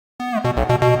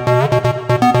Welcome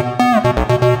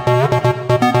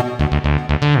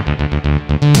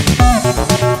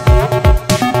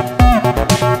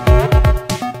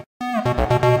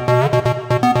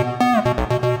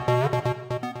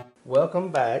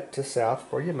back to South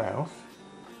for Your Mouth.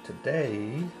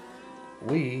 Today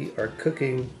we are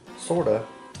cooking sorta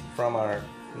from our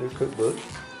new cookbook. As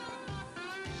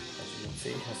you can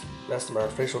see, that's our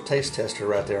official taste tester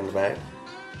right there on the back.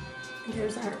 And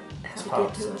here's our how to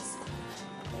get to us.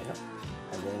 Yep.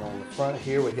 And then on the front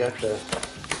here we got the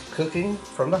Cooking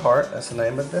from the Heart. That's the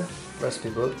name of the recipe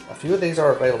book. A few of these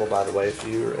are available, by the way. If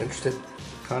you're interested,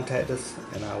 contact us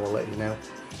and I will let you know.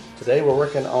 Today we're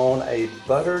working on a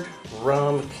buttered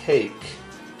rum cake.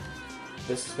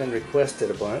 This has been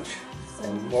requested a bunch,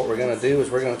 and what we're going to do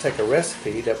is we're going to take a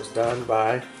recipe that was done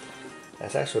by,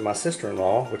 that's actually my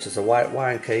sister-in-law, which is a white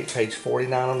wine cake, page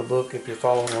 49 on the book if you're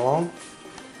following along,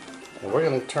 and we're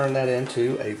going to turn that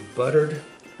into a buttered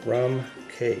rum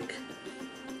cake.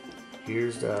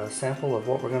 Here's the sample of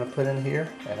what we're going to put in here,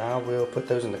 and I will put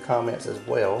those in the comments as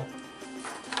well.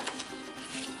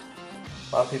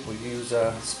 A lot of people use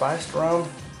spiced rum.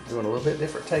 Doing a little bit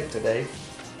different take today.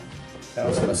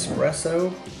 Found some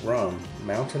espresso rum,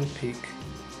 Mountain Peak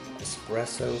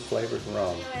espresso flavored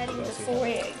rum. Adding the 4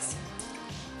 eggs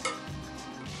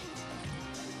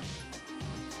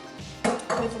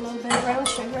with a little bit of brown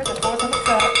sugar, the 1/4 of a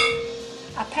cup.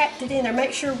 I packed it in there.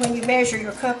 Make sure when you measure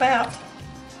your cup out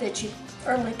that you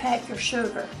firmly pack your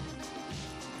sugar.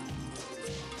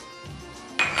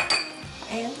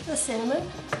 And the cinnamon.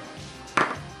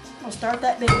 We'll start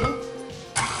that beating.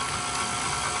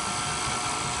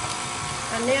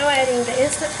 I'm now adding the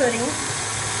instant pudding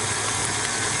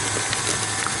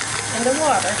and the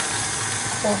water,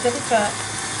 1/4 of a cup,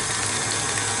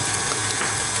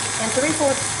 and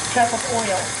 3/4 cup of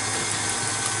oil.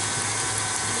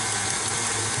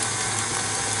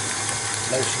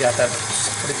 Notice you got that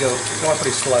going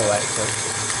pretty slow actually.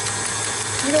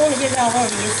 You don't want to get it all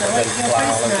over you, so let it go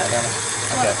pretty slow.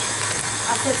 Okay.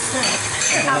 I'll put snow.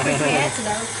 I'll put cats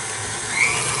though.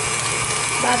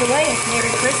 By the way, it's Merry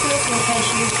Christmas in case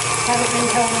you haven't been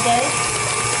told today.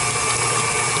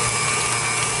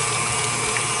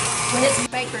 When it's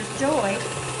Baker's Joy.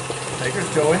 Baker's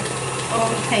Joy. On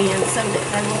the pan so that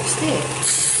they won't stick.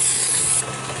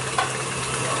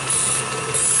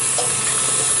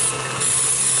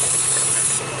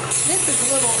 This is a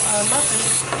little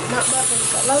muffins, not muffins,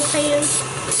 but loaf pans,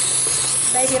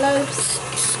 baby loaves.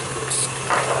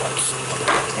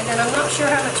 And then I'm not sure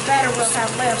how much batter we'll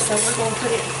have left, so we're going to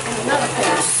put it in another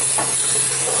pan.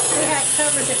 See how it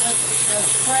covers it with the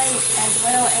spray as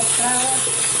well as flour?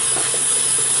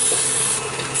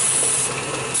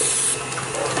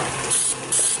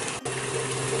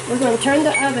 We're going to turn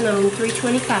the oven on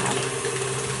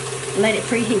 325. Let it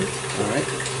preheat. Alright.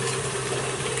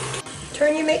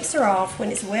 Turn your mixer off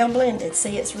when it's well blended.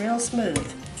 See, it's real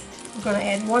smooth. We're going to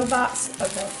add 1 box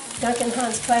of the Duncan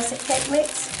Hines Classic Cake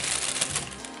Mix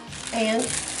and a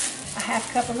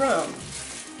 1/2 cup of rum,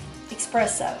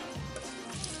 espresso.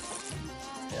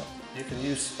 Yep. You can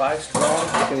use spiced rum,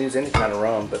 you can use any kind of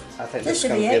rum, but I think this is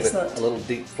going to give it a little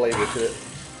deep flavor to it.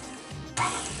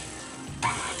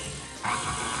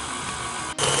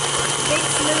 Big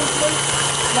smoothly,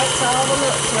 lets all the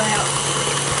nuts out.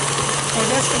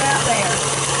 They're just about there.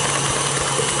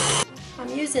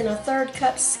 I'm using a 1/3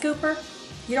 cup scooper.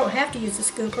 You don't have to use a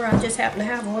scooper, I just happen to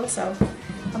have one, so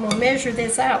I'm going to measure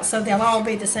this out so they'll all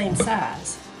be the same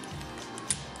size.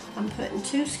 I'm putting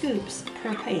 2 scoops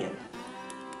per pan.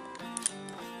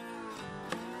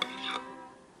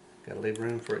 Got to leave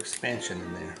room for expansion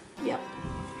in there. Yep.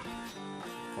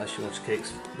 Unless you want your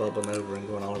cakes bubbling over and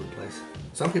going all over the place.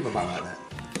 Some people might like that.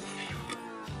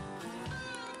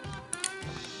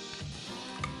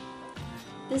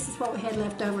 This is what we had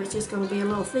left over. It's just going to be a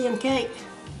little thin cake.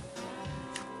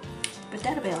 But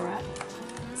that'll be alright.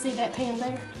 See that pan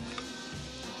there?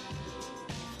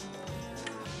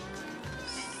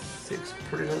 6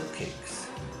 pretty little cakes.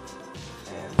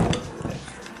 And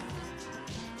extra.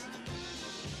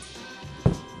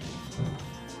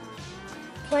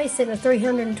 Place in a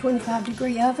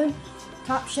 325-degree oven.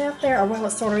 Top shelf there, or well,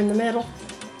 it's sort of in the middle.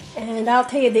 And I'll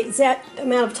tell you the exact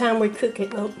amount of time we cook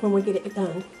it when we get it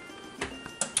done.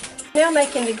 Now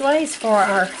making the glaze for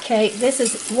our cake. This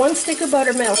is 1 stick of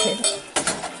butter melted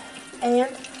and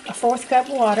a 1/4 cup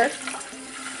water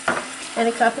and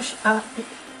a cup of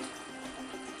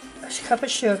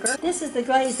sugar. This is the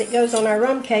glaze that goes on our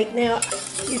rum cake. Now,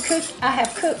 I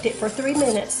have cooked it for 3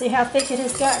 minutes. See how thick it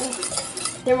has gotten?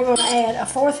 Then we're going to add a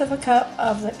 1/4 of a cup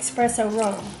of the espresso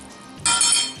rum.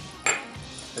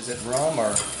 Is it rum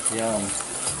or yum?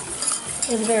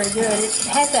 is very good. It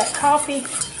has that coffee,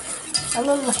 a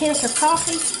little hint of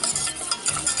coffee,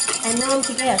 and rum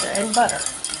together, and butter.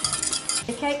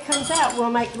 The cake comes out,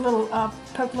 we'll make little,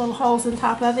 poke little holes in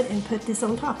top of it and put this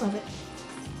on top of it.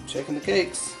 Checking the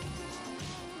cakes.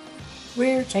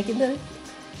 We're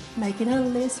making a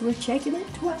list, we're checking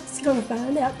it twice. Gonna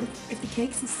find out if the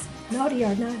cakes is naughty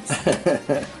or nice.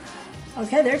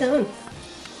 Okay, they're done.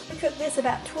 We cook this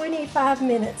about 25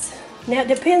 minutes. Now it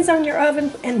depends on your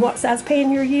oven and what size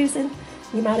pan you're using.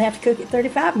 You might have to cook it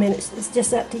 35 minutes. It's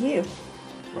just up to you.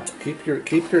 Right.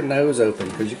 Keep your nose open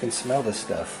because you can smell this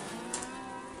stuff.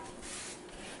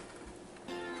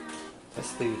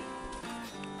 That's the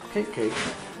cake.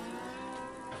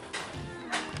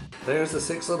 There's the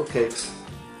 6 little cakes.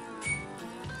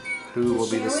 Who will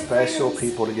be the special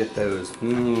people to get those?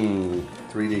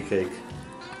 3D cake.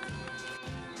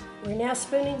 We're now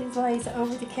spooning the glaze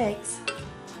over the cakes.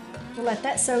 We'll let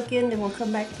that soak in, then we'll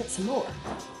come back and put some more.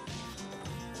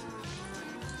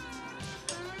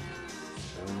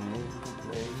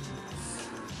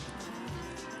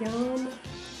 Yum.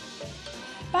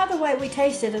 By the way, we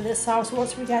tasted of this sauce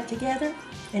once we got together,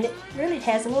 and it really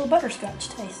has a little butterscotch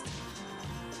taste.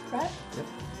 Right? Yep.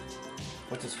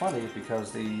 Which is funny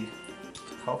because the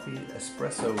coffee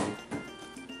espresso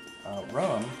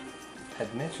rum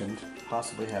had mentioned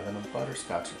possibly having a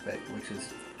butterscotch effect, which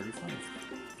is pretty funny.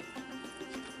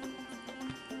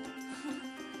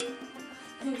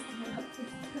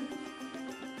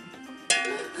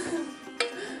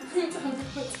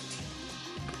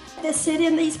 Just sit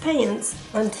in these pans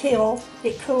until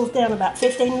it cools down about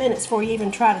 15 minutes before you even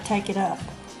try to take it up.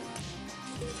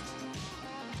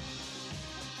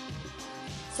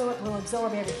 So it will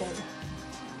absorb everything.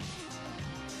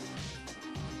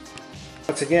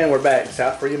 Once again, we're back. It's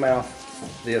out for your mouth.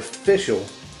 The official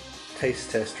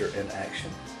taste tester in action.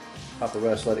 Papa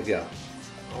Russ, let it go.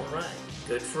 All right.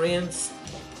 Good friends.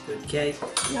 Good cake.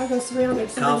 Y'all go surround it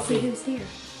so you see who's here.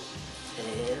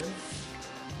 And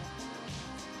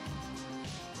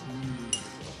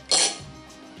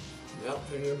melt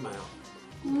in your mouth.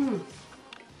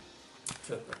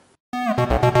 Super.